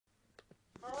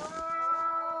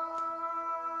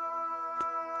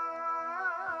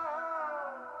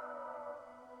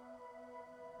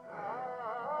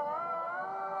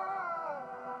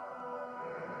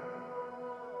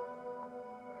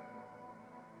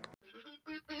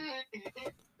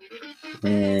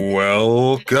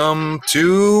Welcome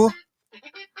to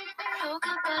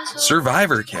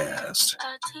Survivor Cast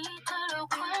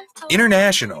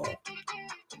International.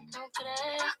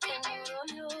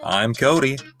 I'm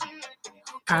Cody.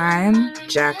 I'm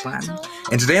Jacqueline.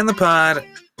 And today on the pod,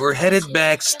 we're headed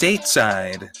back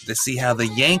stateside to see how the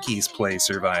Yankees play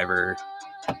Survivor.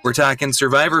 We're talking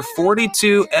Survivor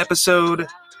 42, Episode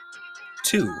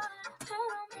 2.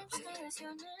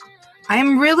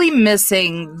 I'm really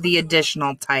missing the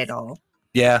additional title.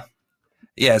 Yeah,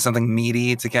 something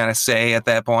meaty to kind of say at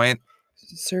that point.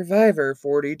 Survivor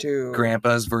 42.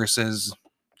 Grandpas versus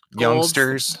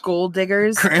youngsters. Gold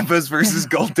diggers. Grandpas versus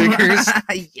gold diggers.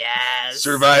 Yes.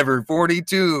 Survivor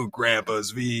 42,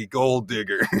 Grandpas v. Gold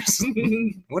Diggers.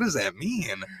 What does that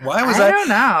mean? Why was I don't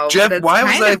know. Jeff, why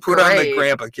was I put on the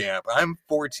grandpa camp? I'm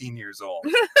 14 years old.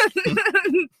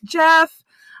 Jeff,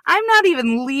 I'm not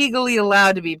even legally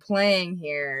allowed to be playing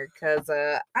here because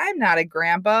I'm not a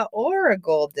grandpa or a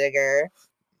gold digger.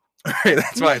 All right,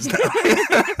 that's why it's not.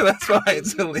 That's why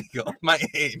it's illegal. My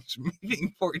age, me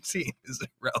being 14, is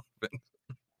irrelevant.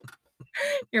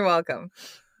 You're welcome.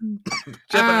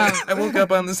 Jeff, I woke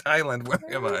up on this island. Where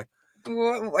am I?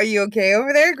 Are you okay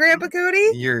over there, Grandpa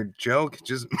Cody? Your joke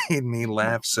just made me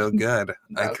laugh so good.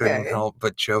 I couldn't help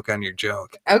but choke on your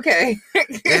joke. Okay.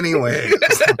 Anyways,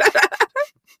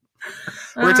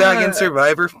 we're talking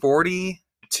Survivor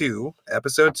 42,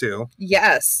 Episode 2.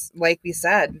 Yes, like we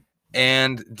said.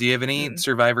 And do you have any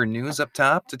Survivor news up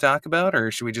top to talk about, or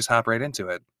should we just hop right into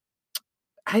it?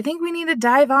 I think we need to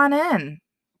dive on in.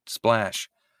 Splash.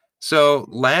 So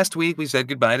last week we said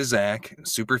goodbye to Zach,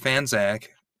 superfan Zach.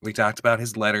 We talked about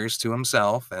his letters to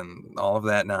himself and all of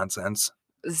that nonsense.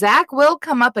 Zach will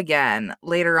come up again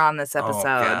later on this episode.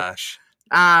 Oh, gosh.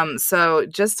 So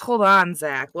just hold on,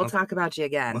 Zach. We'll talk about you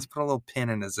again. Let's put a little pin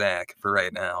into Zach for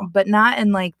right now. But not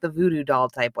in like the voodoo doll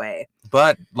type way.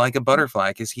 But like a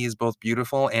butterfly, because he is both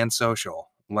beautiful and social,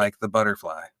 like the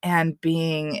butterfly. And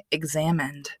being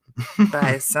examined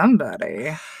by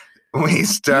somebody. We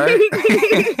start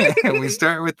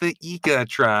with the Ika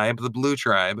tribe, the blue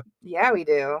tribe. Yeah, we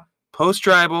do.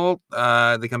 Post-tribal,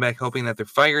 they come back hoping that their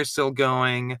fire is still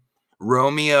going.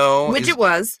 Romeo. It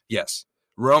was. Yes.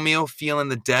 Romeo feeling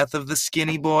the death of the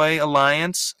Skinny Boy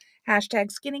Alliance.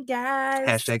 Hashtag skinny guys.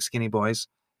 Hashtag skinny boys.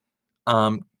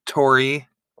 Tori,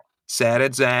 sad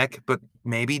at Zach, but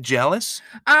maybe jealous?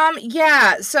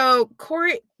 Yeah, so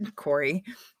Tori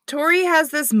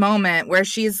has this moment where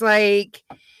she's like,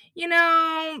 you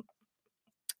know,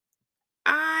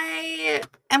 I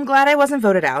am glad I wasn't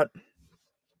voted out.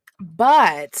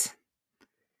 But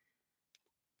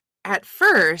at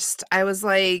first, I was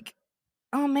like,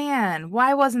 oh man,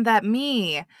 why wasn't that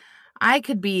me? I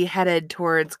could be headed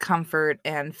towards comfort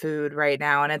and food right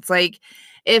now. And it's like,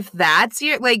 if that's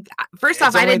your, like, first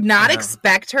off, I did not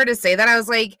expect her to say that. I was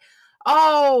like,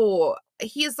 oh,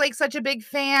 he's like such a big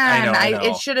fan. I know.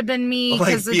 It should have been me.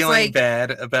 Like it's feeling like,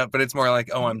 bad about, but it's more like,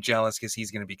 oh, I'm jealous because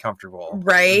he's going to be comfortable.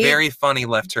 Right. Very funny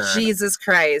left turn. Jesus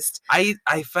Christ. I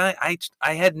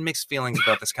had mixed feelings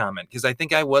about this comment because I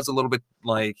think I was a little bit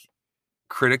like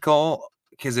critical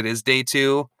because it is day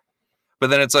 2,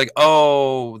 but then it's like,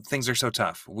 oh, things are so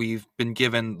tough. We've been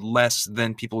given less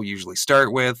than people usually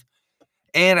start with.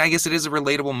 And I guess it is a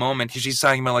relatable moment because she's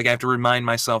talking about, like, I have to remind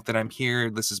myself that I'm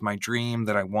here. This is my dream,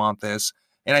 that I want this.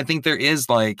 And I think there is,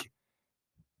 like,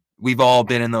 we've all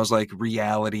been in those, like,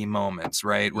 reality moments,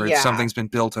 right? Where something's been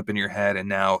built up in your head and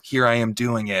now here I am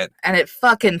doing it. And it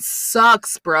fucking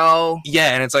sucks, bro.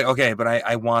 Yeah, and it's like, okay, but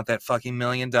I want that fucking $1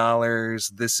 million.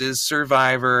 This is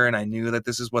Survivor, and I knew that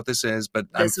this is what this is, but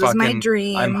this was my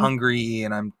dream. I'm hungry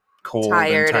and I'm cold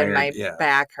tired and my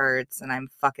back hurts and I'm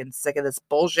fucking sick of this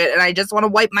bullshit and I just want to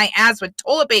wipe my ass with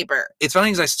toilet paper. It's funny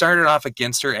because I started off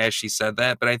against her as she said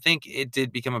that, but I think it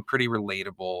did become a pretty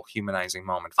relatable, humanizing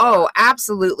moment for her.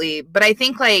 Absolutely. But I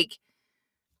think, like,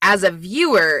 as a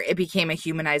viewer, it became a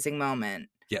humanizing moment.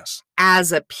 Yes.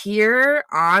 As a peer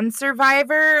on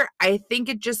Survivor, I think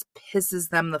it just pisses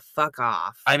them the fuck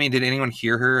off. I mean, did anyone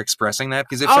hear her expressing that?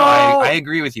 Because if so, I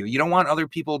agree with you. You don't want other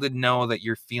people to know that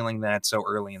you're feeling that so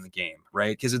early in the game,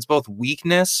 right? Because it's both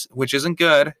weakness, which isn't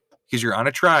good, because you're on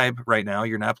a tribe right now.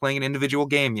 You're not playing an individual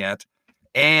game yet.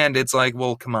 And it's like,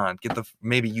 well, come on,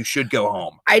 maybe you should go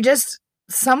home. I don't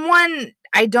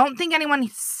think anyone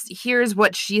hears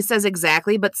what she says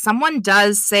exactly, but someone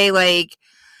does say, like,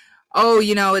 oh,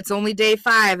 you know, it's only day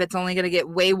 5. It's only going to get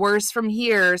way worse from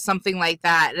here, something like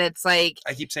that. And it's like,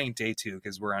 I keep saying day 2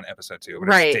 because we're on episode 2, but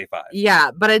right. It's day 5.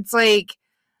 Yeah, but it's like,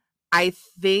 I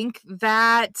think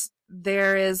that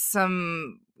there is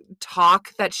some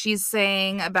talk that she's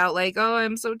saying about like, oh,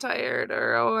 I'm so tired,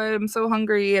 or oh, I'm so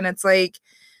hungry, and it's like,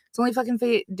 it's only fucking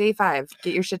day 5.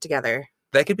 Get your shit together.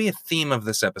 That could be a theme of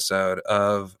this episode,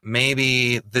 of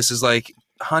maybe this is like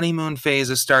honeymoon phase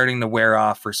is starting to wear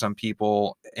off for some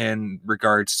people in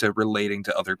regards to relating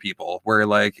to other people, where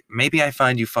like, maybe I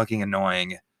find you fucking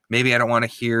annoying. Maybe I don't want to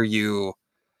hear you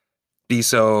be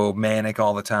so manic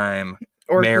all the time.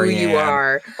 Or Marianne, who you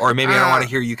are. Or maybe I don't want to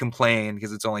hear you complain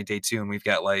because it's only day 2 and we've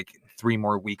got like 3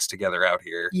 more weeks together out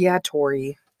here. Yeah,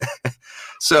 Tori.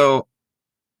 So,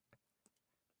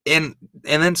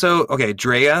 okay,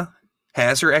 Drea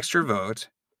has her extra vote.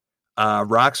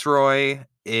 Roxroy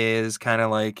is kind of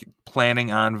like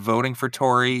planning on voting for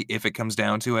Tori if it comes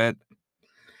down to it.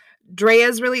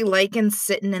 Drea's really liking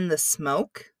sitting in the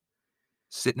smoke.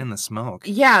 Sitting in the smoke.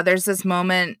 Yeah, there's this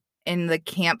moment in the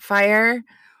campfire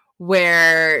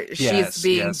where she's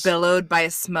being billowed by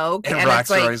smoke, and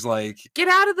it's like, get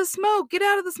out of the smoke, get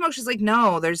out of the smoke. She's like,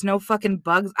 no, there's no fucking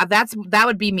bugs. That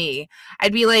would be me.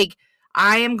 I'd be like,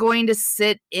 I am going to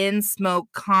sit in smoke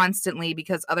constantly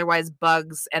because otherwise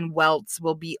bugs and welts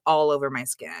will be all over my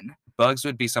skin. Bugs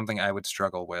would be something I would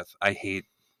struggle with. I hate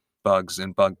bugs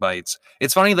and bug bites.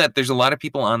 It's funny that there's a lot of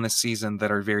people on this season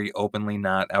that are very openly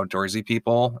not outdoorsy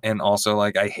people, and also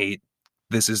like, I hate,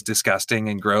 this is disgusting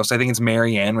and gross. I think it's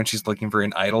Marianne when she's looking for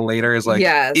an idol later is like,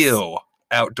 ew,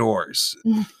 outdoors.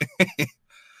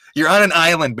 You're on an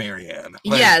island, Marianne.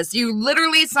 Like, yes, you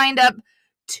literally signed up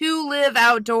to live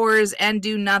outdoors and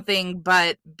do nothing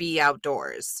but be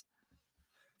outdoors.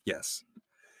 Yes.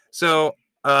 So,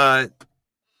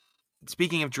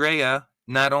 speaking of Drea,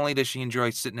 not only does she enjoy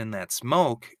sitting in that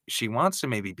smoke, she wants to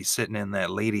maybe be sitting in that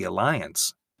Lady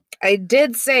Alliance. I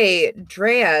did say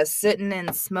Drea sitting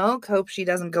in smoke. Hope she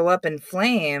doesn't go up in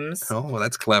flames. Oh, well,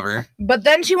 that's clever. But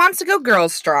then she wants to go girl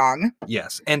strong.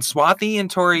 Yes. And Swathi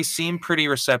and Tori seem pretty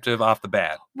receptive off the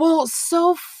bat. Well,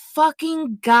 so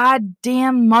fucking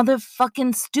goddamn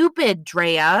motherfucking stupid,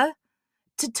 Drea,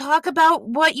 to talk about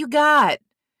what you got.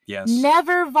 Yes.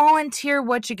 Never volunteer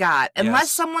what you got unless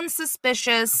someone's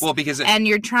suspicious. Well, because and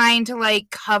you're trying to like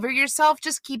cover yourself,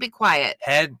 just keep it quiet.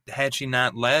 Had she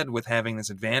not led with having this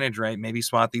advantage, right? Maybe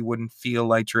Swathi wouldn't feel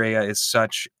like Drea is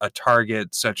such a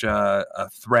target, such a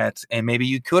threat, and maybe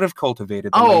you could have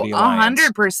cultivated the Lady Alliance.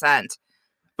 100%.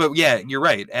 But yeah, you're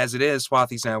right. As it is,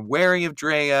 Swathi's now wary of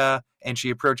Drea, and she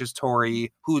approaches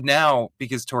Tori, who now,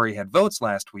 because Tori had votes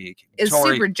last week, is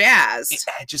super jazzed.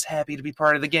 Just happy to be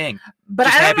part of the gang. But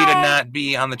just happy to not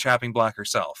be on the chopping block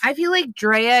herself. I feel like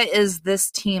Drea is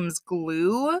this team's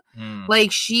glue.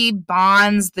 Like, she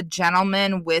bonds the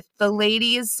gentlemen with the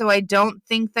ladies, so I don't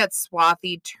think that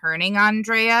Swathi turning on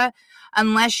Drea,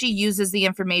 unless she uses the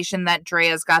information that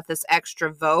Drea's got this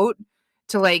extra vote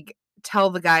to, like,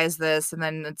 tell the guys this, and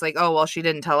then it's like, oh, well, she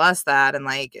didn't tell us that, and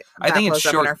like, I think it's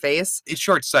up in her face. It's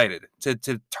short-sighted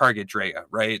to target Drea,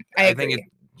 right? I think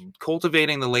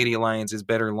cultivating the Lady Alliance is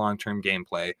better long-term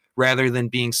gameplay rather than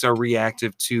being so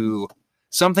reactive to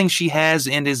something she has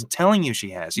and is telling you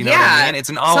she has. You know what I mean? It's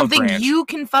an olive something branch. You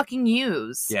can fucking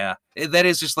use. Yeah, that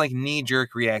is just like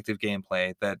knee-jerk reactive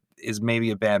gameplay. That is maybe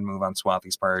a bad move on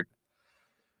Swathi's part.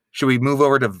 Should we move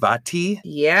over to Vati?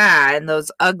 Yeah, and those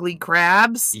ugly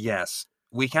crabs. Yes.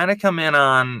 We kind of come in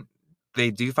on, they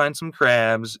do find some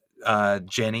crabs.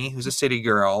 Jenny, who's a city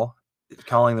girl,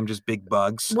 calling them just big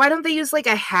bugs. Why don't they use like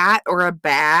a hat or a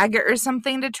bag or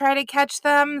something to try to catch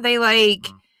them? They like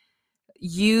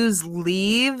use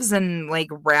leaves and like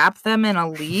wrap them in a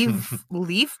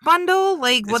leaf bundle.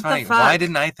 Like, it's what funny. The fuck? Why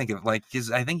didn't I think of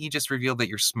because I think you just revealed that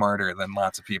you're smarter than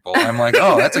lots of people. I'm like,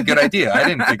 oh, that's a good idea. I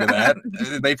didn't think of that.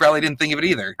 They probably didn't think of it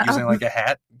either. Using like a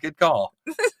hat. Good call.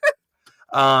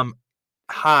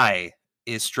 Hai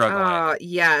is struggling.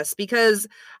 Yes, because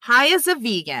Hai is a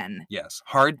vegan. Yes.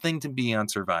 Hard thing to be on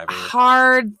Survivor.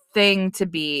 Hard thing to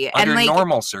be. Under and like,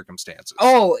 normal circumstances.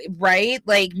 Oh, right?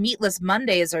 Like, meatless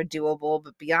Mondays are doable,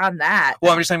 but beyond that.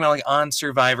 Well, I'm just talking about like on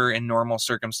Survivor in normal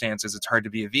circumstances, it's hard to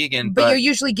be a vegan. But you're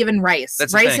usually given rice.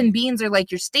 That's rice and beans are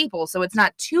like your staple, so it's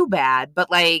not too bad.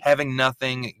 But like having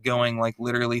nothing going like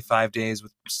literally 5 days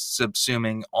with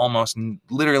subsuming almost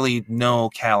literally no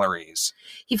calories.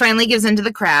 He finally gives into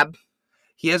the crab.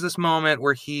 He has this moment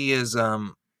where he is,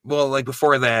 well, like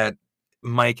before that,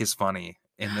 Mike is funny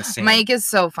in this scene. Mike is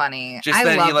so funny. Just I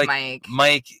that love he, like, Mike.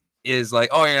 Mike is like,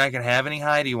 oh, you're not going to have any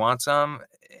Hai? Do you want some?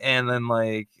 And then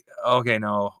like, okay,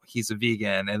 no, he's a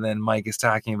vegan. And then Mike is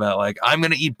talking about like, I'm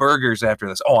going to eat burgers after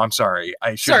this. Oh, I'm sorry.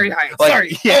 Sorry, Hai. Like,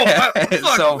 sorry. Yeah,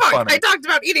 it's so funny. I talked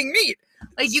about eating meat.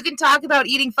 Like, you can talk about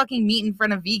eating fucking meat in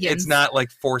front of vegans. It's not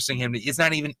like forcing him to, it's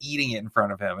not even eating it in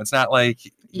front of him. It's not like,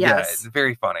 yeah, it's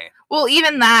very funny. Well,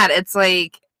 even that, it's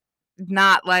like,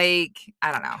 not like,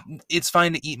 I don't know. It's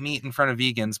fine to eat meat in front of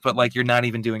vegans, but like you're not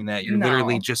even doing that. You're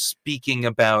literally No. just speaking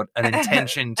about an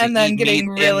intention to And then eat getting meat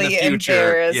in the really future.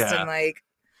 embarrassed Yeah. and like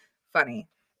funny.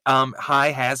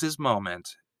 Hai has his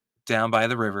moment down by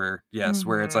the river. Yes,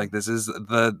 where it's Mhm. like, this is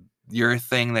your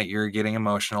thing that you're getting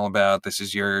emotional about. This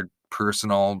is your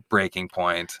personal breaking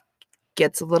point.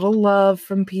 Gets a little love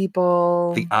from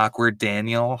people. The awkward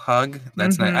Daniel hug.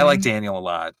 That's nice. I like Daniel a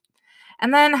lot.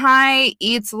 And then Hai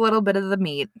eats a little bit of the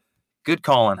meat. Good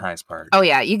call on Hai's part. Oh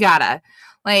yeah, you gotta.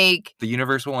 Like, the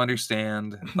universe will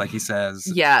understand, like he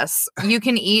says. Yes. You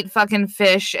can eat fucking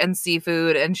fish and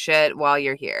seafood and shit while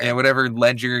you're here. Yeah, whatever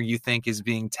ledger you think is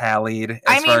being tallied as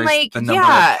I mean, far as like, the number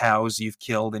of cows you've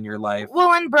killed in your life.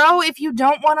 Well, and bro, if you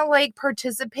don't want to like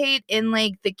participate in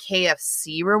like the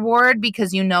KFC reward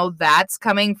because you know that's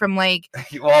coming from like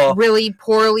really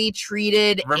poorly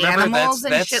treated animals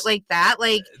and shit like that,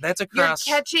 like that's a cross.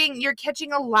 You're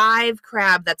catching a live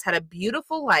crab that's had a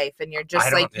beautiful life and you're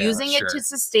just like using it to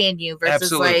sustain you versus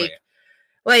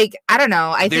like I don't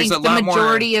know. I think the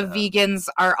majority of vegans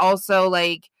are also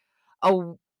like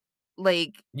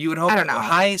you would hope. I don't know.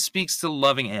 Hai speaks to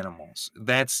loving animals.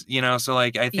 That's so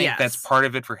like I think that's part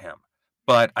of it for him.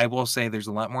 But I will say there's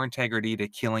a lot more integrity to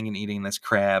killing and eating this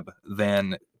crab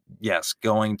than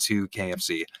going to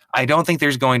KFC. I don't think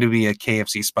there's going to be a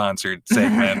KFC sponsored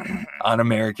segment on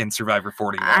American Survivor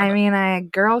 41. I mean, a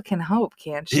girl can hope,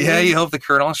 can't she? Yeah, you hope the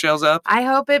Colonel shows up. I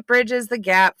hope it bridges the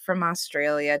gap from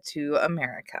Australia to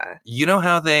America. You know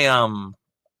how they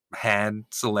had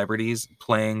celebrities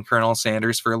playing Colonel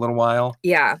Sanders for a little while?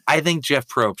 Yeah. I think Jeff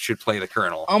Probst should play the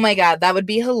Colonel. Oh my God, that would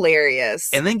be hilarious.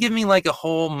 And then give me like a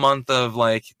whole month of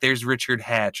like, there's Richard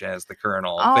Hatch as the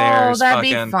Colonel. Oh, there's that'd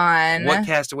be fun. What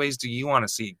castaways do you want to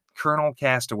see? Colonel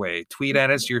Castaway. Tweet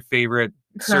at us your favorite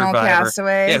Colonel Survivor.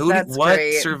 Castaway. Yeah, what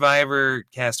Survivor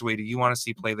Castaway do you want to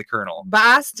see play the Colonel?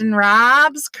 Boston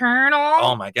Rob's Colonel.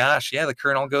 Oh my gosh, yeah, the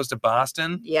Colonel goes to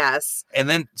Boston. Yes. And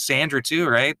then Sandra too,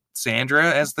 right?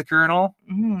 Sandra as the Colonel.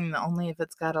 Only if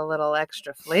it's got a little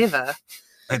extra flavor.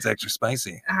 It's extra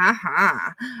spicy.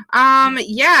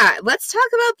 Yeah, let's talk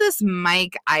about this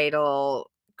Mike Idol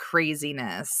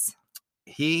craziness.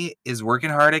 He is working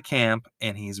hard at camp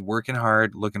and he's working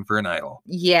hard looking for an idol.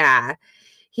 Yeah.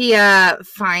 He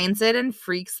finds it and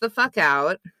freaks the fuck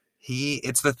out.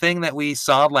 It's the thing that we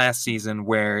saw last season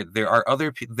where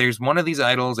there's one of these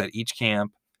idols at each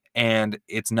camp and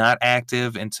it's not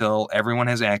active until everyone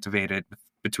has activated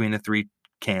between the 3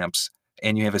 camps,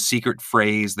 and you have a secret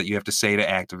phrase that you have to say to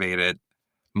activate it.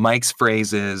 Mike's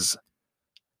phrase is,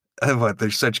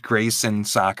 there's such grace in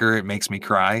soccer, it makes me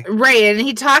cry. Right, and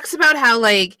he talks about how,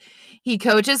 like, he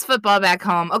coaches football back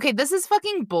home. Okay, this is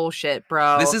fucking bullshit,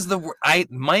 bro. This is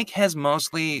Mike has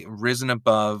mostly risen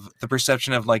above the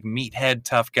perception of, like, meathead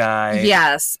tough guy.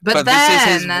 Yes, but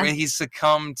then... this is he's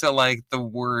succumbed to, like, the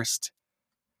worst.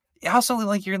 Also,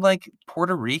 like, you're, like,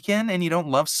 Puerto Rican and you don't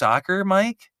love soccer,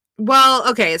 Mike? Well,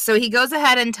 okay, so he goes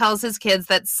ahead and tells his kids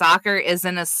that soccer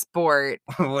isn't a sport.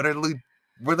 What a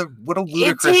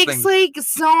ludicrous thing. It takes like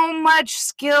so much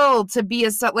skill to be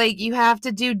like you have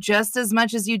to do just as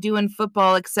much as you do in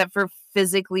football, except for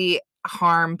physically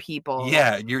harm people.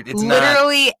 Yeah, it's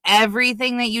literally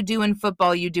everything that you do in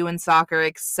football, you do in soccer,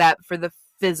 except for the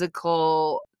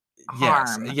physical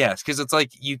harm. Yes, because it's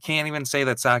like you can't even say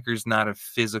that soccer is not a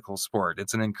physical sport.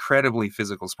 It's an incredibly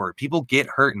physical sport. People get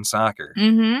hurt in soccer.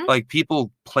 Mm-hmm. Like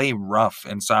people play rough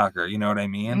in soccer. You know what I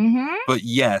mean? Mm-hmm. But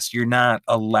yes, you're not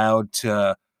allowed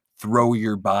to throw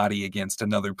your body against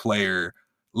another player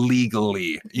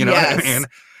legally. You know what I mean?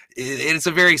 It's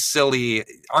a very silly.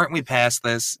 Aren't we past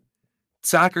this?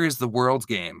 Soccer is the world's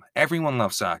game. Everyone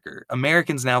loves soccer.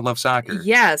 Americans now love soccer.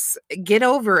 Yes, get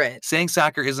over it. Saying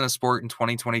soccer isn't a sport in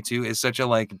 2022 is such a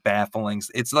like baffling.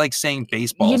 It's like saying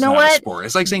baseball is not a sport.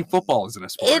 It's like saying football isn't a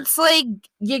sport. It's like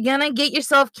you're gonna get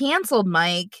yourself canceled,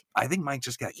 Mike. I think Mike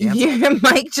just got canceled.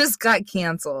 Mike just got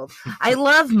canceled. I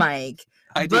love Mike,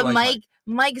 but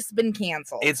Mike's been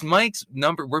canceled. It's Mike's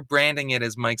number. We're branding it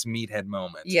as Mike's meathead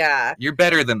moment. Yeah. You're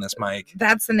better than this, Mike.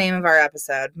 That's the name of our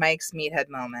episode. Mike's meathead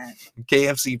moment.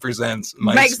 KFC presents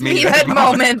Mike's meathead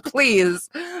moment. Please.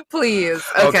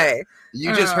 Okay.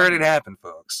 You just heard it happen,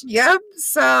 folks. Yep.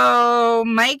 So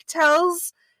Mike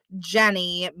tells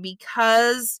Jenny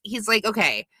because he's like,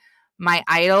 okay, my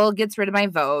idol gets rid of my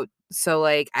vote. So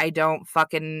like,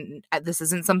 this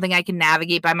isn't something I can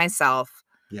navigate by myself.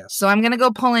 Yes. So I'm going to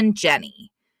go pull in Jenny.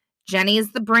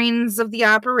 Jenny's the brains of the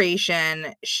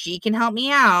operation. She can help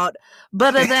me out.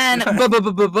 But then I'm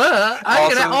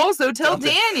gonna also tell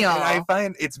Daniel. And I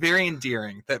find it's very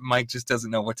endearing that Mike just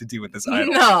doesn't know what to do with this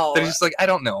idol. No. They're just like, I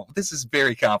don't know. This is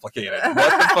very complicated. What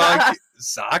the fuck?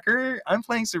 Soccer? I'm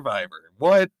playing Survivor.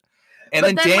 What? And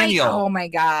then Daniel. Oh my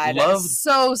God.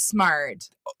 So smart.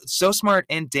 So smart.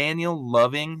 And Daniel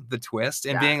loving the twist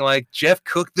and being like, Jeff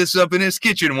cooked this up in his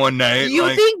kitchen one night.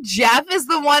 You think Jeff is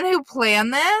the one who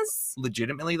planned this?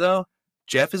 Legitimately, though,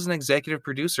 Jeff is an executive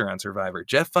producer on Survivor.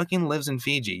 Jeff fucking lives in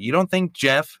Fiji. You don't think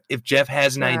if Jeff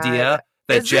has an idea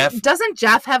that doesn't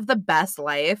Jeff have the best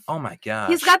life? Oh my gosh.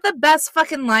 He's got the best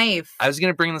fucking life. I was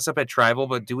going to bring this up at Tribal,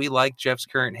 but do we like Jeff's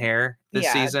current hair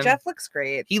this season? Jeff looks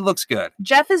great. He looks good.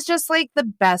 Jeff is just like the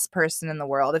best person in the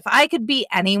world. If I could be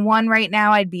anyone right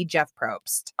now, I'd be Jeff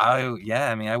Probst. Oh,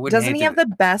 yeah. I mean, I wouldn't Doesn't he have the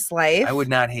best life? I would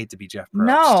not hate to be Jeff Probst.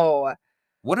 No.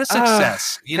 What a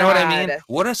success. You know what I mean?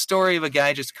 What a story of a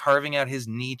guy just carving out his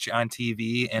niche on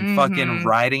TV and fucking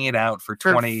riding it out for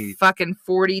fucking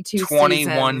 42 21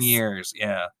 seasons. years.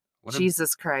 Yeah.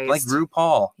 Jesus Christ. Like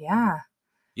RuPaul. Yeah.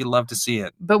 You love to see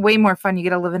it. But way more fun. You get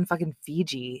to live in fucking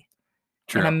Fiji.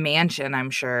 True. In a mansion,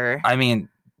 I'm sure. I mean,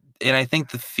 and I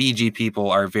think the Fiji people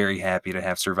are very happy to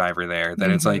have Survivor there. That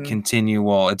it's like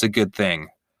continual. It's a good thing.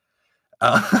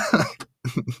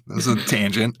 This is a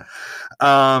tangent.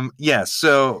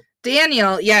 So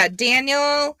Daniel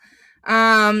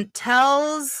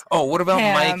tells what about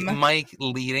him. Mike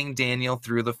leading Daniel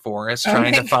through the forest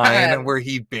trying to find where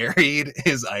he buried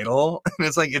his idol? And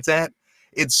it's like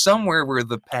it's somewhere where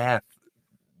the path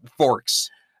forks.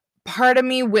 Part of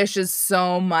me wishes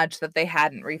so much that they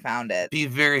hadn't refound it.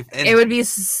 It would be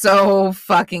so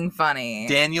fucking funny.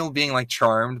 Daniel being like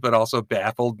charmed, but also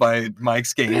baffled by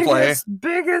Mike's gameplay.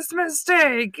 Biggest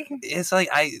mistake. It's like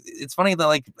it's funny that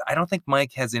like I don't think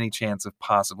Mike has any chance of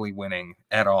possibly winning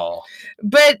at all.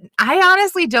 But I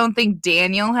honestly don't think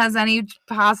Daniel has any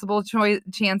possible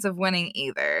chance of winning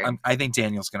either. I think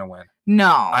Daniel's gonna win.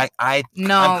 No. I'm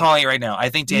calling it right now. I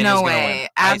think Daniel's gonna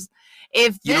win.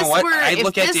 If this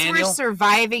were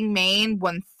Surviving Maine,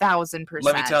 1,000%.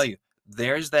 Let me tell you,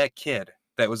 there's that kid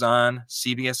that was on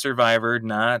CBS Survivor,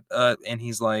 and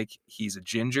he's a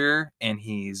ginger and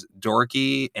he's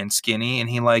dorky and skinny, and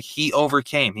he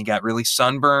overcame. He got really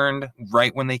sunburned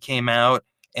right when they came out,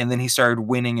 and then he started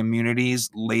winning immunities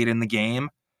late in the game.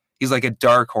 He's like a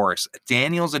dark horse.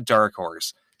 Daniel's a dark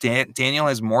horse. Daniel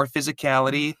has more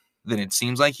physicality than it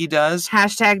seems like he does.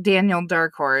 Hashtag Daniel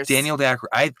Dark Horse. Daniel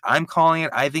Daiquiri. I'm calling it.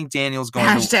 I think Daniel's going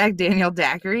Hashtag Daniel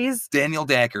Daiquiris. Daniel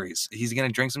Daiquiris. He's going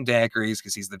to drink some daiquiris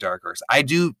because he's the dark horse. I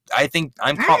think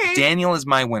Daniel is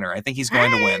my winner. I think he's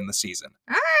going to win the season.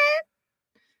 All right.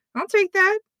 I'll take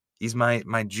that. He's my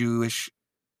Jewish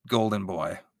golden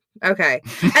boy. Okay.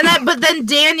 But then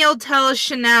Daniel tells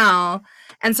Chanel,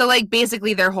 and so like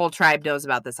basically their whole tribe knows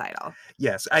about this idol.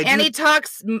 Yes. He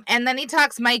talks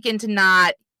Mike into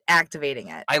not activating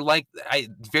it.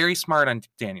 Very smart on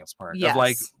Daniel's part. Yes. Of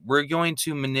like, we're going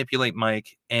to manipulate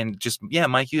Mike and just,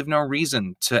 Mike, you have no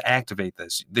reason to activate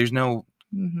this. There's no,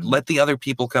 let the other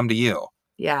people come to you.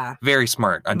 Yeah. Very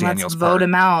smart on Daniel's part. Let's vote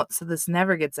him out so this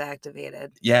never gets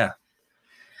activated. Yeah.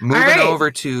 Moving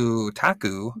over to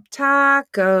Taku.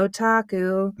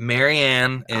 Taku.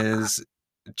 Marianne is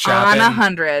chopping. On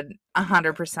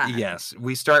 100%. Yes.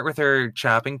 We start with her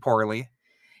chopping poorly.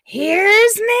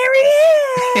 Here's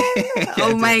Marianne.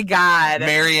 Oh my God.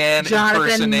 Marianne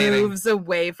Jonathan moves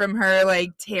away from her,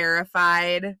 like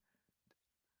terrified.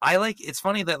 It's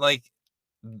funny that like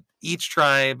each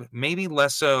tribe, maybe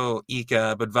less so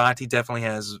Ika, but Vati definitely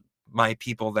has my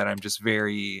people that I'm just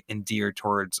very endeared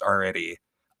towards already.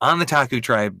 On the Taku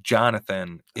tribe,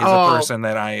 Jonathan is a person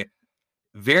that I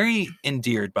very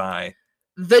endeared by.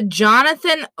 The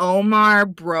Jonathan Omar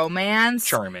bromance.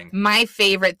 Charming. My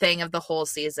favorite thing of the whole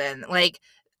season. Like,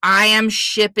 I am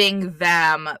shipping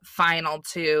them final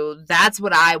two. That's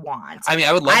what I want. I mean,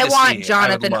 I would love to see. I want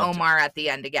Jonathan Omar at the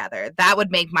end together. That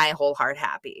would make my whole heart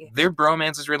happy. Their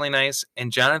bromance is really nice.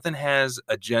 And Jonathan has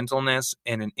a gentleness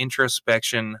and an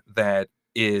introspection that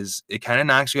it kind of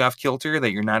knocks you off kilter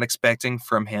that you're not expecting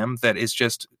from him, that is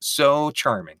just so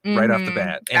charming right off the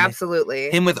bat. And absolutely.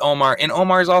 Him with Omar, and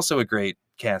Omar is also a great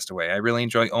castaway. I really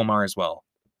enjoy Omar as well.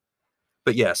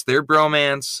 But yes, their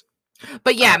bromance.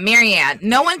 But yeah, Marianne.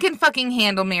 No one can fucking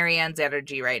handle Marianne's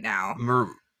energy right now.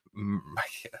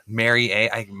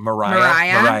 Mariah.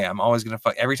 I'm always gonna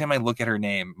fuck. Every time I look at her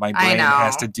name, my brain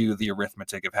has to do the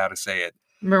arithmetic of how to say it.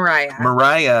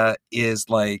 Mariah is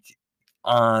like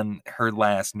on her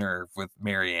last nerve with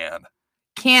Marianne.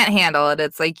 Can't handle it.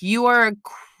 It's like, you are a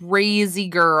crazy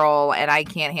girl and I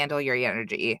can't handle your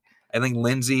energy. I think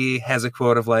Lindsay has a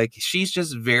quote of like, she's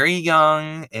just very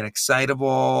young and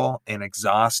excitable and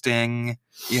exhausting.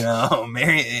 You know,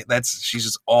 Mary, she's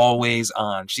just always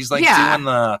on. She's like doing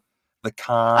the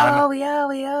con. Oh, yeah.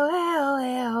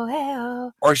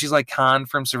 Or she's like Con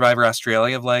from Survivor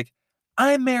Australia of like,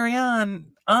 I'm Marianne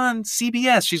on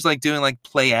CBS. She's like doing like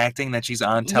play acting that she's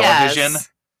on television. Yes.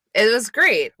 It was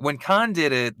great. When Con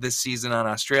did it this season on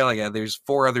Australia, there's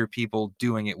 4 other people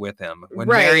doing it with him. When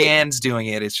Marianne's doing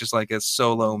it, it's just like a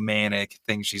solo manic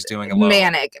thing she's doing alone.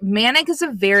 Manic is a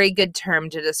very good term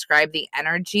to describe the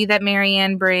energy that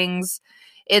Marianne brings.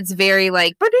 It's very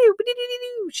like,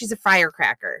 she's a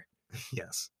firecracker.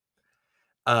 Yes.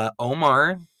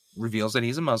 Omar reveals that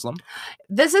he's a Muslim.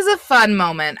 This is a fun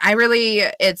moment.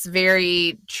 It's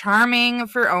very charming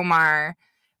for Omar.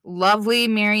 Lovely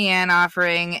Marianne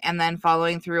offering and then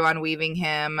following through on weaving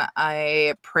him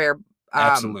a prayer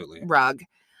absolutely rug.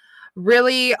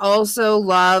 Really also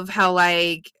love how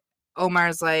like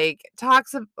Omar's like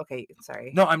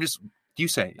you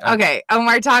say. Okay,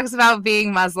 Omar talks about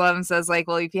being Muslim, says like,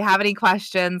 well, if you have any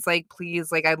questions, like,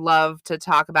 please, like, I'd love to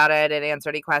talk about it and answer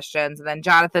any questions. And then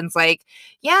Jonathan's like,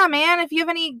 yeah, man, if you have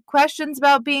any questions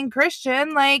about being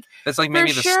Christian, like, that's like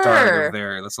maybe the start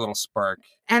of this little spark.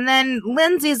 And then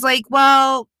Lindsay's like,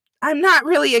 well, I'm not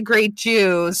really a great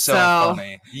Jew, so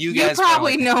funny. You guys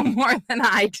probably know more than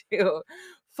I do.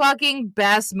 Fucking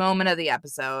best moment of the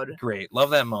episode. Great. Love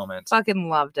that moment. Fucking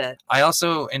loved it. I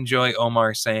also enjoy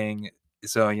Omar saying,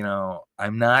 so, you know,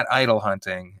 I'm not idol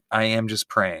hunting. I am just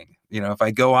praying. You know, if I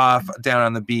go off down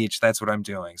on the beach, that's what I'm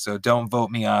doing. So don't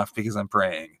vote me off because I'm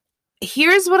praying.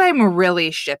 Here's what I'm really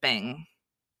shipping.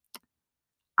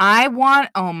 I want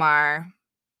Omar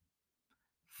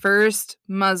first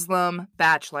Muslim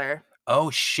bachelor. Oh,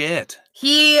 shit.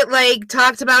 He, like,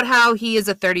 talked about how he is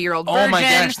a 30-year-old virgin. Oh, my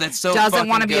gosh, that's so doesn't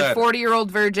want to be good. a 40-year-old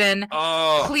virgin.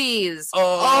 Oh. Please.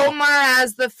 Oh. Omar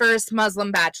as the first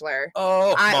Muslim bachelor.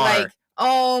 Oh,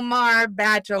 Omar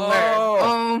Bachelor.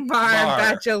 Omar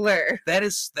Bachelor.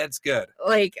 That's good.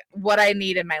 Like, what I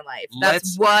need in my life.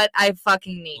 That's what I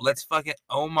fucking need. Let's fucking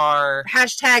Omar.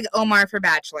 Hashtag Omar for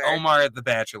Bachelor. Omar the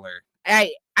Bachelor.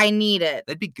 I need it.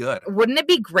 That'd be good. Wouldn't it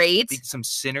be great? Some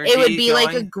synergy. It would be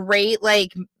like a great,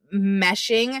 like,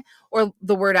 meshing, or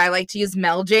the word I like to use,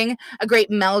 melding. A great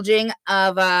melding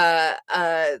of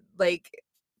like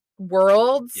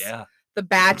worlds. Yeah. The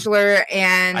Bachelor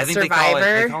and I think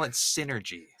Survivor. They call it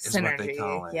synergy. What they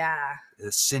call it. Yeah. The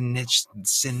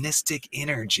synistic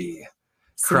energy.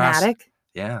 Synatic?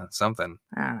 Yeah, something.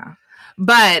 I don't know.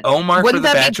 But Omar wouldn't for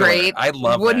the that Bachelor. be great? I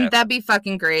love Wouldn't that be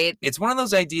fucking great? It's one of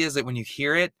those ideas that when you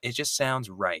hear it, it just sounds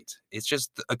right. It's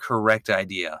just a correct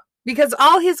idea. Because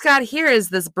all he's got here is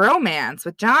this bromance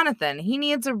with Jonathan. He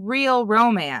needs a real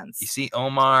romance. You see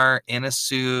Omar in a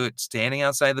suit, standing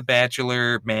outside the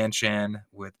Bachelor mansion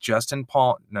with Jason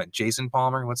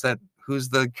Palmer. What's that? Who's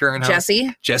the current host?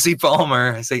 Jesse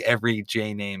Palmer. I say every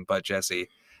J name but Jesse.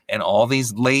 And all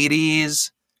these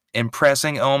ladies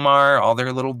impressing Omar, all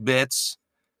their little bits,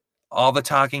 all the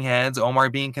talking heads,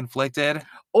 Omar being conflicted.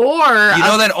 Or you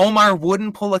know that Omar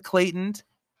wouldn't pull a Clayton.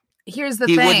 Here's the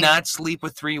thing. He would not sleep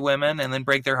with 3 women and then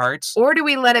break their hearts. Or do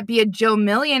we let it be a Joe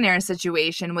Millionaire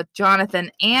situation with Jonathan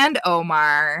and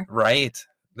Omar? Right.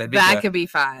 That could be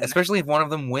fun. Especially if one of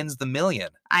them wins the million.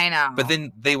 I know. But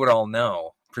then they would all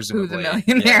know, presumably. Who the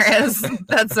millionaire is.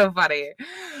 That's so funny.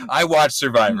 I watch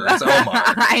Survivor. It's Omar.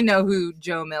 I know who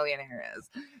Joe Millionaire is.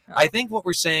 I think what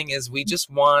we're saying is we just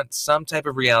want some type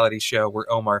of reality show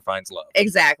where Omar finds love.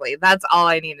 Exactly. That's all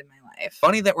I need in my life.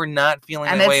 Funny that we're not feeling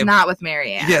and that way. And it's not with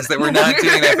Marianne. Yes, that we're not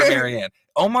doing that for Marianne.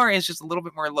 Omar is just a little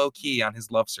bit more low-key on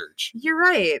his love search. You're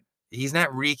right. He's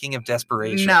not reeking of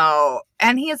desperation. No.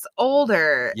 And he's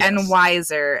older and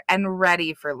wiser and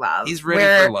ready for love. He's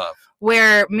ready for love.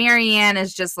 Where Marianne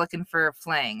is just looking for a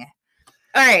fling.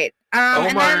 All right.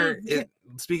 Omar,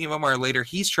 speaking of Omar later,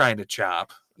 he's trying to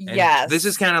chop. Yes. This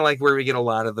is kind of like where we get a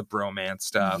lot of the bromance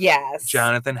stuff. Yes.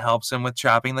 Jonathan helps him with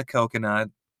chopping the coconut.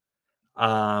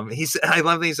 I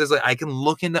love that he says, like, I can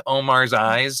look into Omar's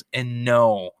eyes and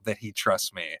know that he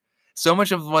trusts me. So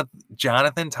much of what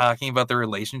Jonathan talking about the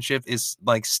relationship is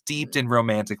like steeped in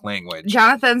romantic language.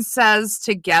 Jonathan says,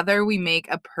 together we make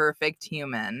a perfect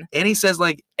human. And he says,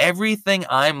 like, everything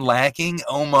I'm lacking,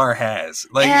 Omar has.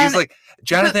 Like, he's like,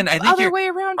 Jonathan, I think other way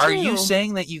around too. Are you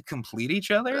saying that you complete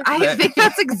each other? I think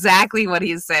that's exactly what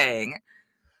he's saying.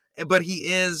 But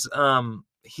he is,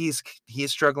 he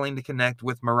is struggling to connect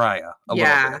with Mariah a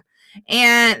little bit.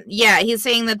 And he's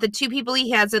saying that the 2 people he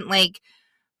hasn't like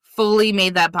fully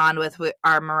made that bond with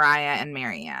are Mariah and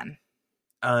Marianne.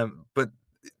 But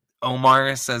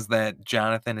Omar says that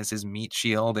Jonathan is his meat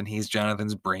shield and he's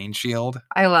Jonathan's brain shield.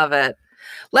 I love it.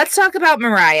 Let's talk about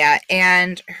Mariah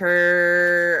and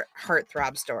her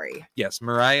heartthrob story. Yes,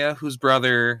 Mariah, whose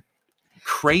brother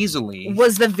crazily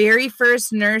was the very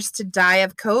first nurse to die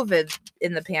of COVID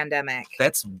in the pandemic.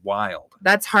 That's wild.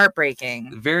 That's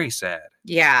heartbreaking. Very sad.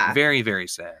 Yeah. Very, very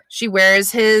sad. She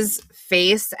wears his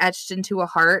face etched into a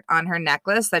heart on her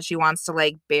necklace that she wants to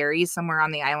like bury somewhere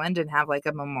on the island and have like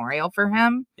a memorial for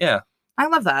him. Yeah. I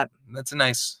love that. That's a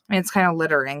nice. I mean, it's kind of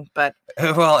littering, but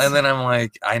well, and then I'm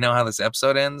like, I know how this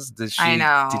episode ends. Did she? I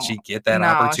know. Did she get that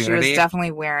opportunity? She was definitely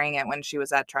wearing it when she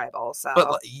was at Tribal. So,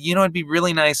 but you know, it'd be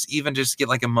really nice even just get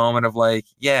like a moment of like,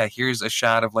 yeah, here's a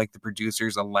shot of like the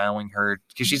producers allowing her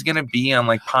because she's gonna be on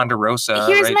like Ponderosa.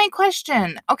 Here's right? my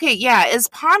question. Okay, yeah, is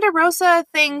Ponderosa a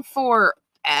thing for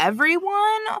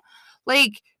everyone?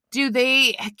 Like, do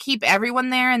they keep everyone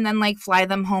there and then like fly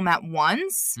them home at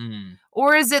once?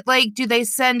 Or is it like, do they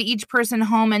send each person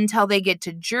home until they get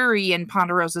to jury and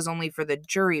Ponderosa's only for the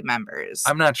jury members?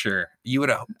 I'm not sure. You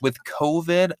would, with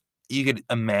COVID, you could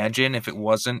imagine if it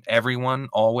wasn't everyone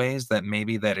always, that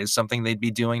maybe that is something they'd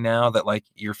be doing now, that like,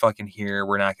 you're fucking here,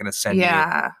 we're not going to send you.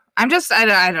 Yeah. I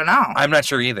don't know. I'm not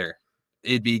sure either.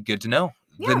 It'd be good to know.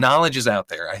 Yeah. The knowledge is out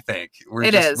there, I think.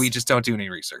 We just don't do any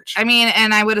research. I mean,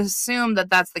 and I would assume that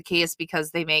that's the case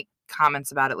because they make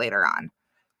comments about it later on.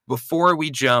 Before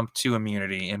we jump to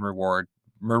immunity and reward,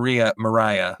 Mariah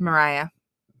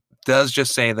does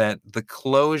just say that the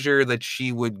closure that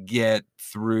she would get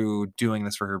through doing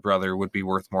this for her brother would be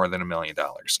worth more than $1 million.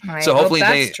 So hopefully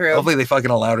they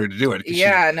fucking allowed her to do it.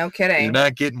 Yeah, no kidding. You're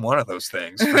not getting one of those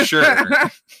things for sure.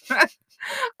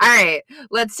 All right,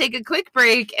 let's take a quick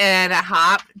break and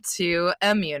hop to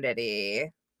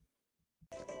immunity.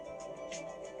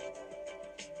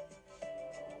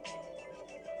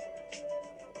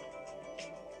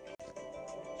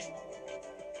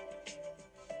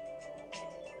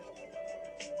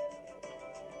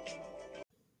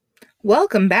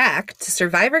 Welcome back to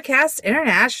SurvivorCast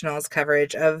International's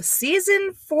coverage of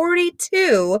Season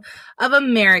 42 of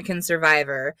American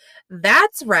Survivor.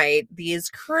 That's right, these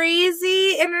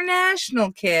crazy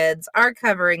international kids are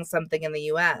covering something in the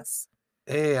U.S.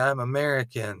 Hey, I'm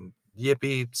American.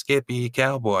 Yippee, skippy,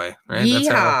 cowboy. Right? Yeehaw. That's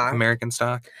how American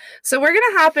stock. So we're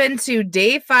going to hop into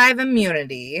Day 5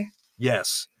 immunity.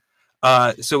 Yes.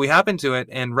 So we hop into it,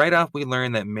 and right off we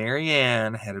learn that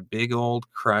Marianne had a big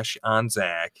old crush on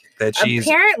Zach. That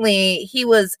apparently he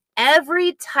was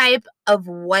every type of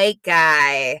white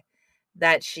guy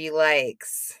that she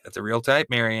likes. That's a real type,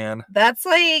 Marianne. That's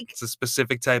like it's a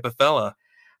specific type of fella.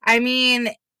 I mean,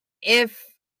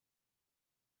 if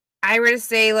I were to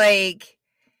say like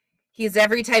he's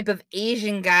every type of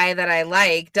Asian guy that I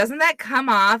like, doesn't that come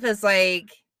off as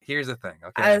like here's the thing,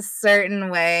 okay? A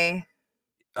certain way.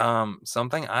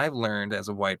 Something I've learned as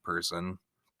a white person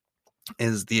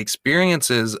is the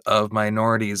experiences of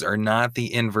minorities are not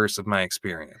the inverse of my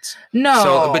experience. No.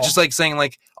 So, but just like saying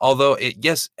like, although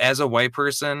yes, as a white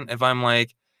person, if I'm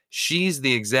like, she's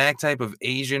the exact type of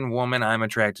Asian woman I'm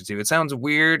attracted to, it sounds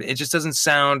weird. It just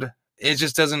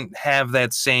doesn't have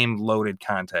that same loaded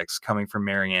context coming from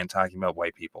Marianne talking about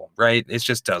white people, right? It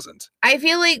just doesn't. I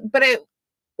feel like, but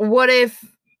what if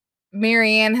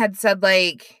Marianne had said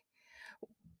like,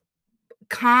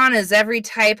 Khan is every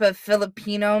type of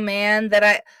Filipino man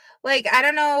that I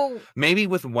don't know. Maybe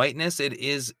with whiteness,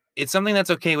 it's something that's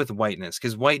okay with whiteness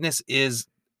because whiteness is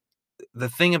the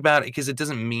thing about it because it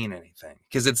doesn't mean anything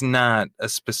because it's not a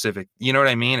specific, you know what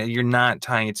I mean? You're not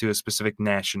tying it to a specific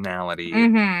nationality.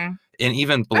 Mm-hmm. And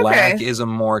even black is a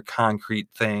more concrete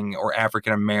thing or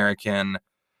African-American.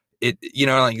 It, you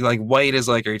know, like white is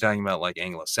like, are you talking about like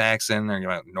Anglo-Saxon? Are you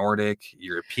about Nordic,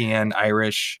 European,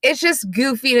 Irish? It's just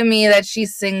goofy to me that she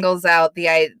singles out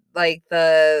why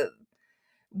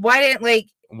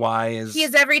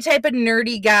he's every type of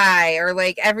nerdy guy or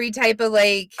like every type of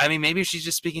like. I mean, maybe she's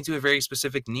just speaking to a very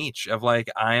specific niche of like,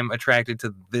 I'm attracted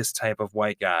to this type of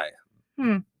white guy.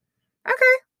 Okay.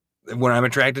 When I'm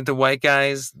attracted to white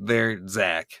guys, they're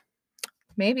Zach.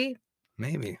 Maybe.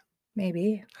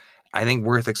 I think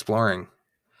worth exploring.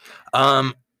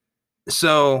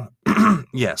 So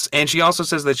yes. And she also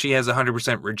says that she has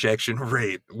 100% rejection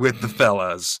rate with the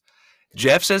fellas.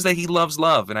 Jeff says that he loves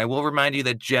love. And I will remind you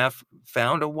that Jeff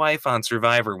found a wife on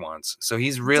Survivor once. So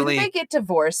he's really... Didn't they get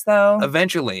divorced though?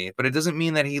 Eventually. But it doesn't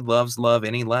mean that he loves love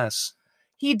any less.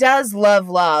 He does love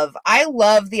love. I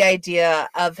love the idea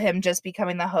of him just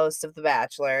becoming the host of The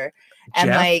Bachelor.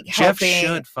 And Jeff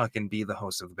should fucking be the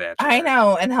host of The Bachelor. I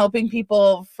know, and helping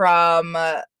people from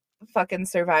fucking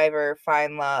Survivor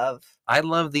find love. I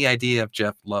love the idea of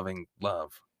Jeff loving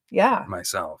love. Yeah.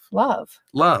 myself. Love.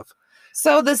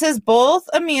 So this is both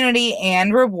immunity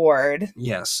and reward.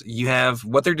 Yes. You have,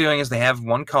 what they're doing is they have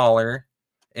one collar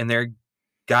and they're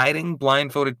guiding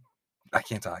blindfolded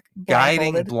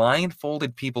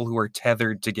people who are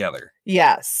tethered together.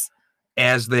 Yes.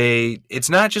 It's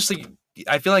not just like,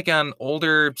 I feel like on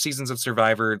older seasons of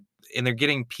Survivor, and they're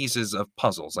getting pieces of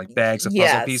puzzles, like bags of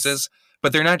puzzle pieces,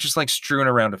 but they're not just like strewn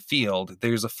around a field.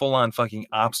 There's a full-on fucking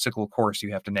obstacle course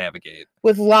you have to navigate.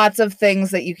 With lots of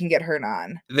things that you can get hurt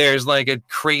on. There's like a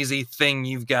crazy thing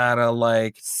you've got to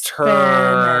like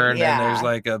turn, and there's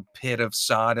like a pit of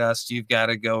sawdust you've got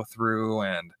to go through,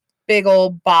 and big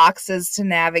old boxes to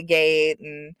navigate,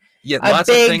 and lots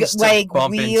of things to like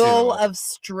bump wheel into. of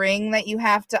string that you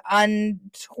have to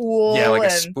untool. Yeah, like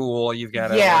a spool you've got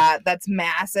to. Yeah, that's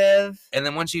massive. And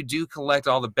then once you do collect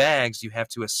all the bags, you have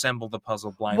to assemble the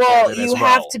puzzle blindfolded Well, as you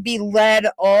have to be led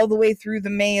all the way through the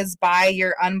maze by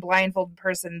your unblindfolded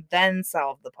person, then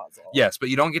solve the puzzle. Yes, but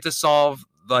you don't get to solve,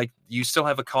 like, you still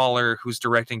have a caller who's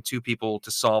directing two people to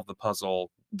solve the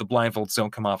puzzle. The blindfolds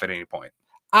don't come off at any point.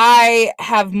 I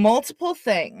have multiple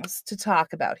things to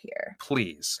talk about here.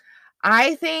 Please.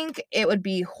 I think it would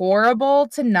be horrible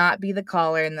to not be the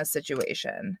caller in this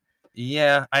situation.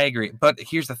 Yeah, I agree. But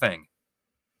here's the thing.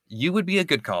 You would be a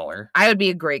good caller. I would be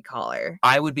a great caller.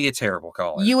 I would be a terrible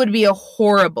caller. You would be a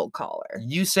horrible caller.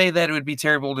 You say that it would be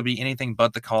terrible to be anything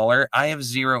but the caller. I have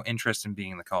zero interest in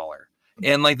being the caller.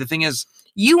 And, like, the thing is...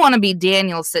 You want to be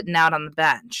Daniel sitting out on the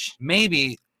bench.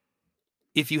 Maybe.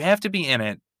 If you have to be in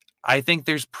it, I think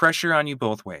there's pressure on you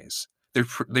both ways.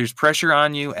 There's pressure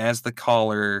on you as the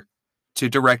caller to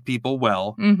direct people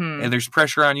well, and there's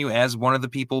pressure on you as one of the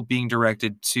people being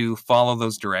directed to follow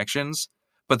those directions.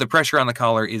 But the pressure on the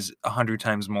caller is 100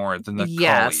 times more than the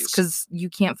Yes, because you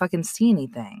can't fucking see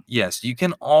anything. Yes, you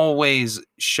can always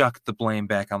shuck the blame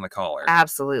back on the caller.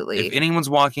 Absolutely. If anyone's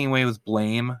walking away with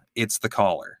blame, it's the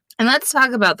caller. And let's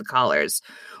talk about the callers.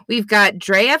 We've got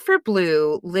Drea for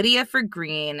blue, Lydia for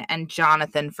green, and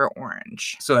Jonathan for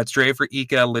orange. So that's Drea for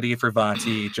Ika, Lydia for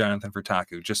Vati, Jonathan for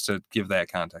Taku, just to give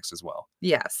that context as well.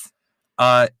 Yes.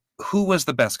 Who was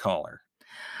the best caller?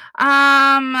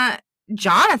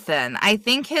 Jonathan. I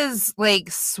think his like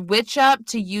switch up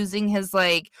to using his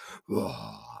like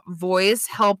voice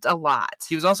helped a lot.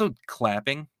 He was also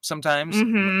clapping sometimes.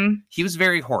 He was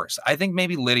very hoarse. I think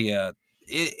maybe Lydia,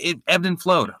 it ebbed and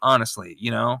flowed, honestly,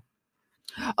 you know?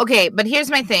 Okay, but here's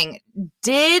my thing.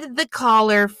 Did the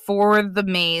caller for the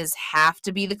maze have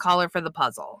to be the caller for the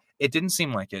puzzle? It didn't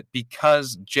seem like it,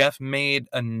 because Jeff made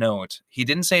a note. He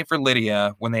didn't say it for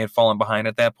Lydia when they had fallen behind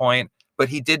at that point, but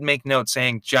he did make note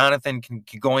saying Jonathan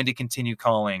going to continue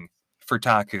calling for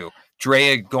Taku.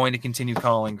 Drea going to continue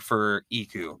calling for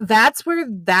Iku. That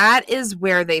is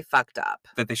where they fucked up.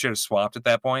 That they should have swapped at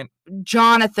that point?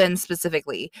 Jonathan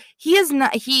specifically. He's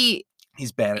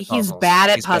bad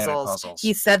at puzzles.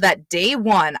 He said that day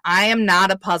one, I am not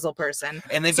a puzzle person.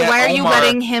 And so why are you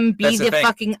letting him be the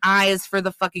fucking eyes for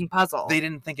the fucking puzzle? They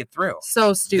didn't think it through.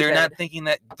 So stupid. They're not thinking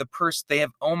that they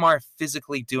have Omar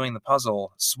physically doing the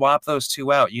puzzle. Swap those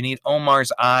two out. You need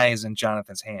Omar's eyes in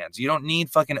Jonathan's hands. You don't need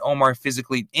fucking Omar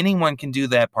physically. Anyone can do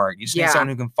that part. You just need someone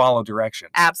who can follow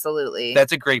directions. Absolutely.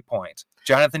 That's a great point.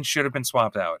 Jonathan should have been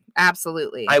swapped out.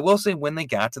 Absolutely. I will say when they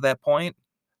got to that point,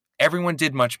 everyone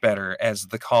did much better as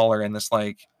the caller in this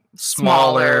like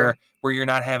smaller where you're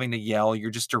not having to yell,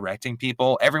 you're just directing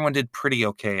people. Everyone did pretty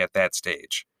okay at that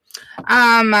stage.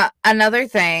 Another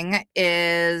thing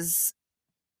is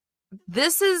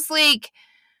this is like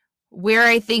where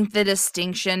I think the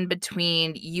distinction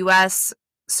between US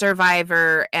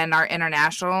Survivor and our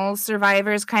international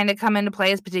survivors kind of come into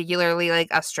place, particularly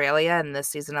like Australia and this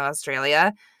season of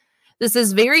Australia. This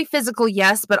is very physical,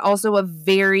 yes, but also a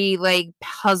very, like,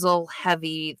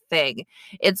 puzzle-heavy thing.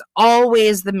 It's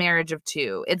always the marriage of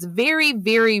two. It's very,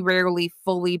 very rarely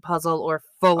fully puzzle or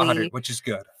fully... which is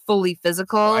good. Fully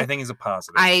physical. I think is a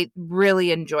positive. I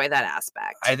really enjoy that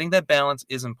aspect. I think that balance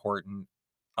is important.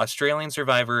 Australian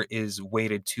Survivor is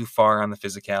weighted too far on the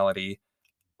physicality.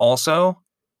 Also,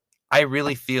 I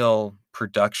really feel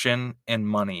production and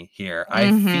money here.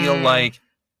 I feel like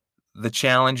the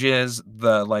challenges,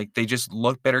 they just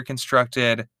look better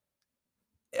constructed.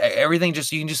 Everything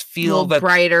you can just feel that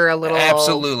brighter a little.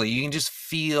 Absolutely. You can just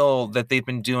feel that they've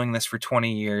been doing this for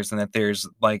 20 years and that there's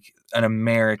like an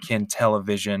American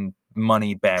television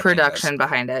money backing production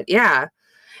behind it. Yeah.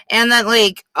 And that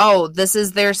this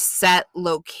is their set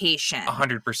location.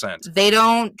 100%. They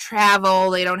don't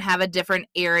travel. They don't have a different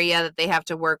area that they have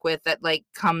to work with that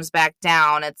comes back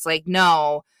down. It's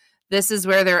no, this is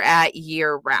where they're at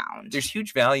year round. There's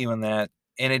huge value in that.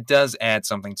 and it does add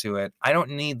something to it. I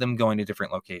don't need them going to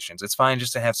different locations. It's fine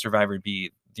just to have Survivor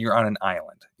be you're on an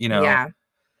island, you know? Yeah.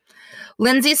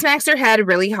 Lindsay smacks her head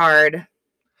really hard.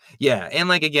 Yeah, and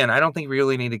like again, I don't think we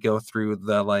really need to go through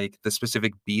the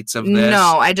specific beats of this.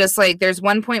 No, I just there's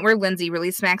one point where Lindsay really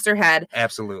smacks her head.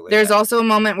 Absolutely. There's also a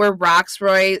moment where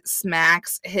Roxroy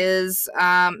smacks his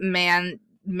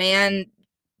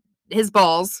his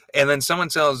balls. And then someone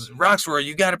tells Roxroy,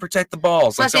 you got to protect the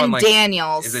balls. Fucking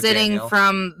Daniel sitting Daniel?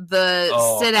 from the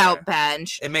sit-out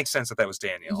bench. It makes sense that was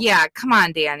Daniel. Yeah, come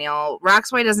on, Daniel.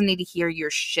 Roxroy doesn't need to hear your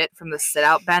shit from the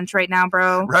sit-out bench right now,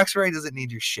 bro. Roxroy doesn't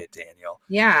need your shit, Daniel.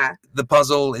 Yeah. The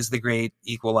puzzle is the great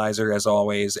equalizer, as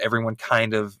always. Everyone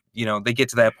kind of, they get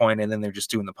to that point and then they're just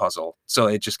doing the puzzle. So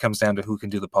it just comes down to who can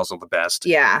do the puzzle the best.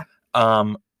 Yeah.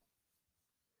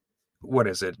 What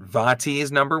is it? Vati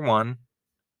is number 1.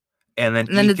 And then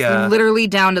Ika, it's literally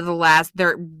down to the last.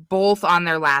 They're both on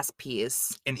their last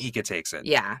piece. And Ika takes it.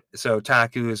 Yeah. So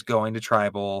Taku is going to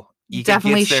tribal. Ika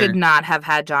definitely should not have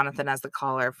had Jonathan as the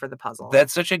caller for the puzzle.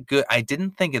 That's such a good... I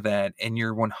didn't think of that, and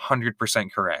you're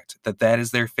 100% correct. That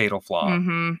is their fatal flaw.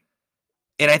 Mm-hmm.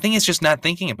 And I think it's just not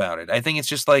thinking about it. I think it's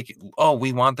just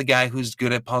we want the guy who's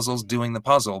good at puzzles doing the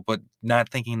puzzle, but not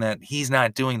thinking that he's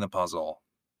not doing the puzzle.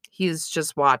 He's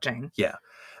just watching. Yeah.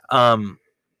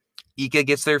 Ika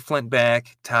gets their flint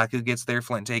back. Taku gets their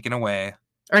flint taken away.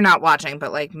 Or not watching,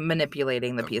 but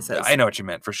manipulating the pieces. I know what you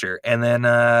meant for sure. And then...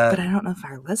 but I don't know if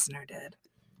our listener did.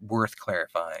 Worth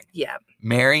clarifying. Yeah.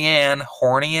 Marianne,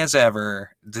 horny as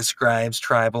ever, describes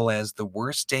tribal as the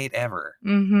worst date ever.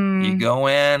 Mm-hmm. You go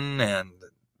in and...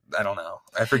 I don't know.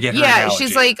 I forget her Yeah, analogy.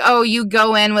 she's you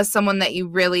go in with someone that you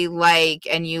really like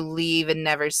and you leave and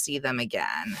never see them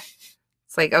again.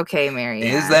 It's okay, Marianne.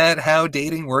 Is that how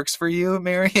dating works for you,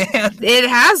 Marianne? It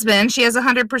has been. She has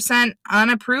 100%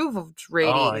 unapproved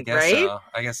rating, I guess right? So.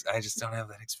 I guess I just don't have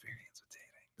that experience with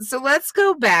dating. So let's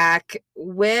go back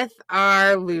with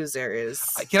our losers.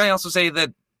 Can I also say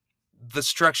that the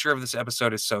structure of this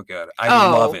episode is so good? I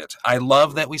love it. I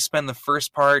love that we spend the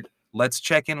first part, let's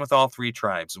check in with all 3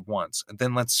 tribes once. And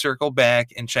then let's circle back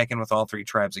and check in with all 3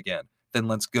 tribes again. Then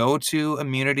let's go to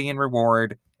immunity and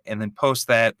reward. And then post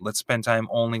that, let's spend time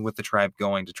only with the tribe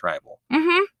going to tribal.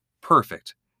 Mm-hmm.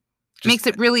 Perfect. Makes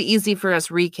it really easy for us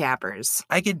recappers.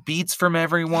 I get beats from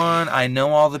everyone. I know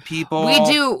all the people. We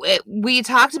do. We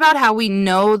talked about how we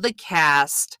know the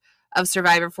cast of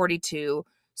Survivor 42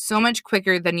 so much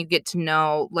quicker than you get to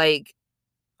know,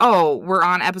 we're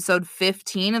on episode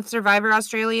 15 of Survivor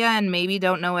Australia and maybe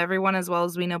don't know everyone as well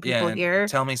as we know people here.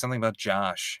 Tell me something about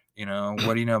Josh.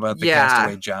 What do you know about the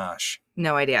castaway Josh?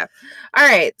 No idea. All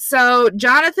right. So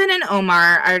Jonathan and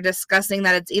Omar are discussing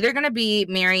that it's either going to be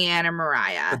Marianne or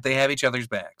Mariah. But they have each other's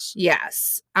backs.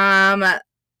 Yes.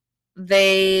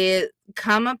 They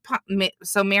come upon...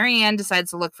 So Marianne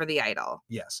decides to look for the idol.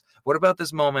 Yes. What about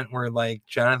this moment where,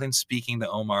 Jonathan's speaking to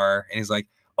Omar and he's like,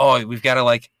 oh, we've got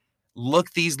to,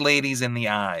 look these ladies in the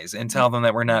eyes and tell them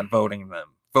that we're not voting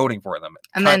for them.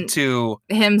 And then to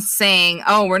him saying,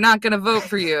 oh, we're not going to vote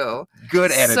for you.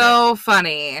 Good editing. So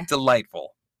funny.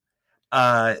 Delightful.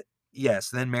 Yes.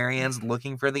 Then Marianne's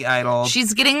looking for the idol.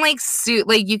 She's getting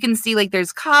you can see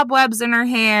there's cobwebs in her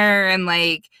hair and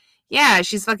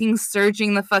she's fucking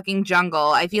searching the fucking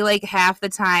jungle. I feel half the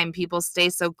time people stay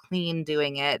so clean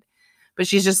doing it, but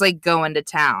she's just going to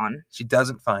town. She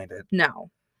doesn't find it.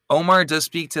 No. Omar does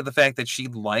speak to the fact that she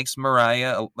likes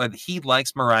Mariah. He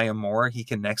likes Mariah more. He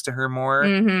connects to her more.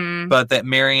 Mm-hmm. But that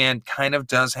Marianne kind of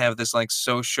does have this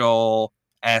social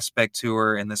aspect to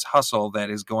her and this hustle that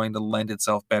is going to lend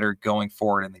itself better going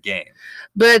forward in the game.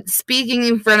 But speaking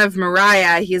in front of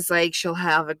Mariah, he's she'll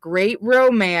have a great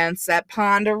romance at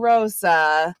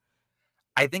Ponderosa.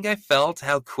 I think I felt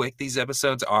how quick these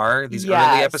episodes are, these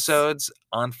early episodes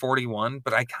on 41,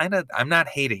 but I'm not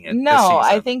hating it. No,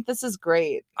 I think this is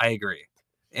great. I agree.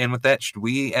 And with that, should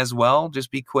we as well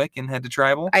just be quick and head to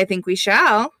tribal? I think we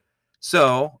shall.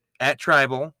 So, at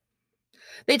tribal,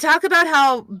 they talk about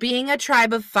how being a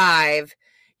tribe of 5,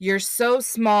 you're so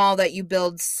small that you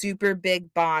build super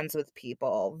big bonds with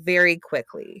people very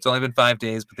quickly. It's only been 5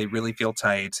 days, but they really feel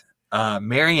tight.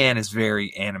 Marianne is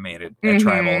very animated at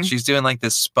tribal. She's doing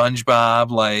this SpongeBob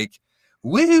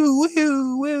woo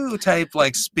woo woo type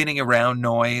spinning around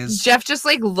noise. Jeff just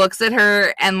looks at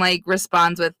her and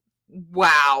responds with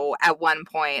wow at one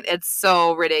point. It's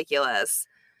so ridiculous.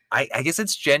 I guess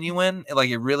it's genuine.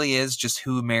 It really is just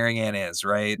who Marianne is,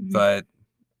 right? Mm-hmm. But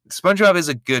SpongeBob is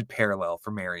a good parallel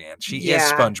for Marianne. She is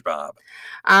SpongeBob.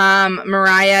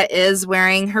 Mariah is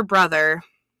wearing her brother.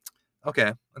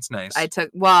 Okay, that's nice.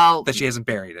 That she hasn't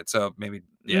buried it, so maybe,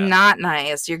 yeah. Not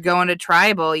nice. You're going to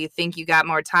tribal. You think you got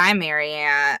more time,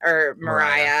 Mariah.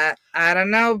 I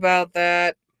don't know about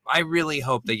that. I really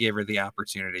hope they gave her the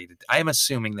opportunity. I'm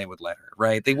assuming they would let her,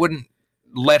 right? They wouldn't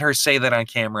let her say that on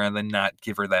camera and then not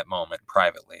give her that moment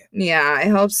privately. Yeah, I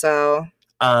hope so.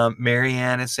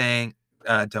 Marianne is saying,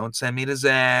 don't send me to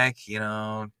Zach.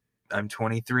 I'm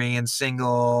 23 and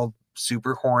single,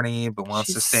 super horny, but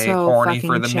wants to stay horny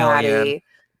for the million.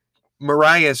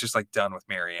 Mariah is just like done with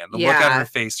Marianne. The look on her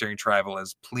face during tribal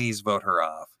is, please vote her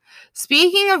off.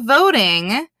 Speaking of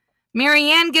voting,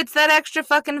 Marianne gets that extra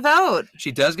fucking vote.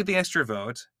 She does get the extra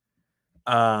vote.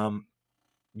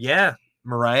 Yeah,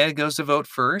 Mariah goes to vote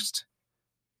first.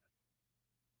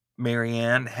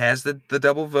 Marianne has the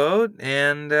double vote,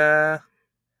 and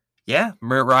yeah,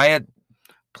 Mariah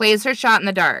plays her shot in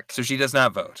the dark. So she does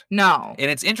not vote. No.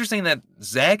 And it's interesting that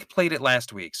Zach played it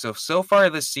last week. So far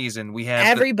this season, we have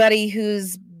everybody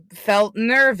who's felt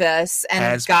nervous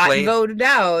and gotten voted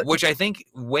out. Which I think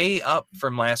way up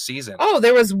from last season. Oh,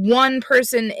 there was one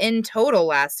person in total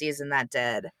last season that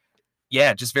did.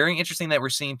 Yeah, just very interesting that we're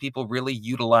seeing people really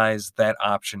utilize that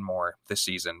option more this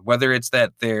season. Whether it's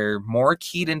that they're more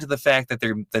keyed into the fact that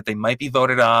they might be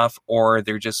voted off, or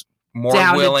they're just more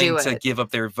willing to give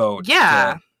up their vote.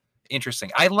 Yeah. Interesting.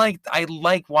 I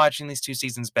like watching these two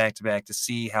seasons back to back to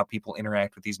see how people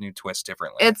interact with these new twists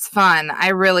differently. It's fun. I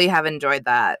really have enjoyed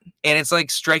that. And it's like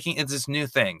striking. It's this new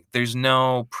thing. There's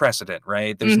no precedent,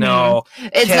 right? There's no.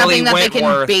 It's Kelly nothing that Wentworth, they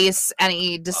can base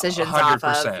any decisions 100%.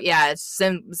 off of. Yeah, it's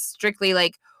strictly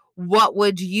like, what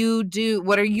would you do?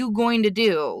 What are you going to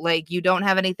do? Like, you don't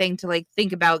have anything to like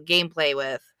think about gameplay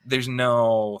with. There's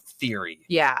no theory.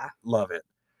 Yeah. Love it.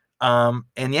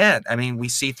 And yeah, I mean, we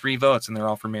see 3 votes and they're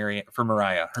all for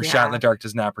Mariah. Her shot in the dark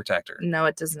does not protect her. No,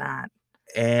 it does not.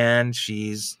 And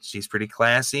she's pretty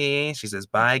classy. She says,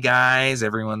 bye guys.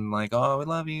 Everyone like, oh, we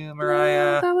love you,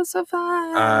 Mariah. Oh, that was so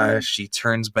fun. She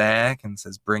turns back and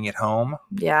says, bring it home.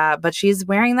 Yeah, but she's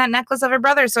wearing that necklace of her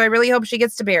brother, so I really hope she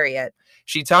gets to bury it.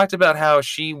 She talked about how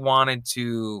she wanted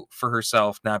to, for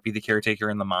herself, not be the caretaker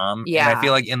and the mom. Yeah. And I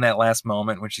feel like in that last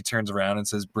moment when she turns around and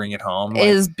says, bring it home.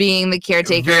 Is like, being the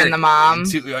caretaker and the mom.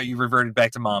 You reverted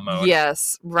back to mom mode.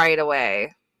 Yes, right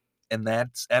away. And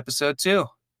that's episode 2.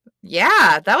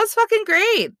 Yeah, that was fucking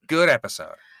great. Good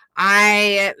episode.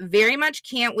 I very much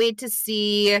can't wait to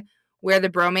see where the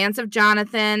bromance of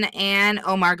Jonathan and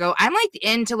Omar go. I'm like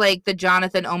into like the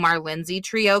Jonathan, Omar, Lindsay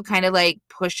trio, kind of like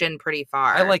pushing pretty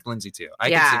far. I like Lindsay too.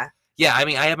 Yeah, I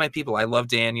mean, I have my people. I love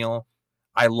Daniel.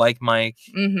 I like Mike.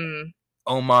 Mm-hmm.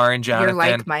 Omar and Jonathan. You're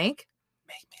like Mike?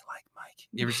 Make me like Mike.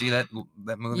 You ever see that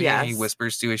movie? Yes. He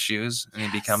whispers to his shoes and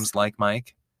he becomes like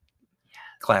Mike. Yes.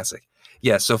 Classic.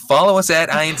 Yeah, so follow us at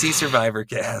INT Survivor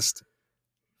Cast.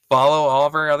 Follow all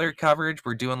of our other coverage.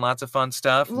 We're doing lots of fun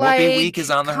stuff. Whoopi Week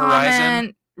is on the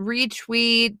horizon.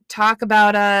 Retweet, talk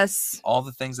about us. All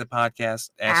the things that podcasts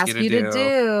ask you to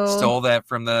do. Stole that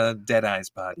from the Dead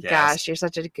Eyes podcast. Gosh, you're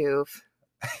such a goof.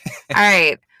 All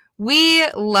right. We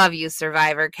love you,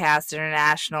 Survivor Cast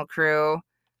International crew.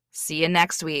 See you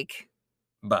next week.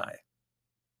 Bye.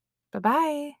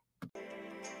 Bye-bye.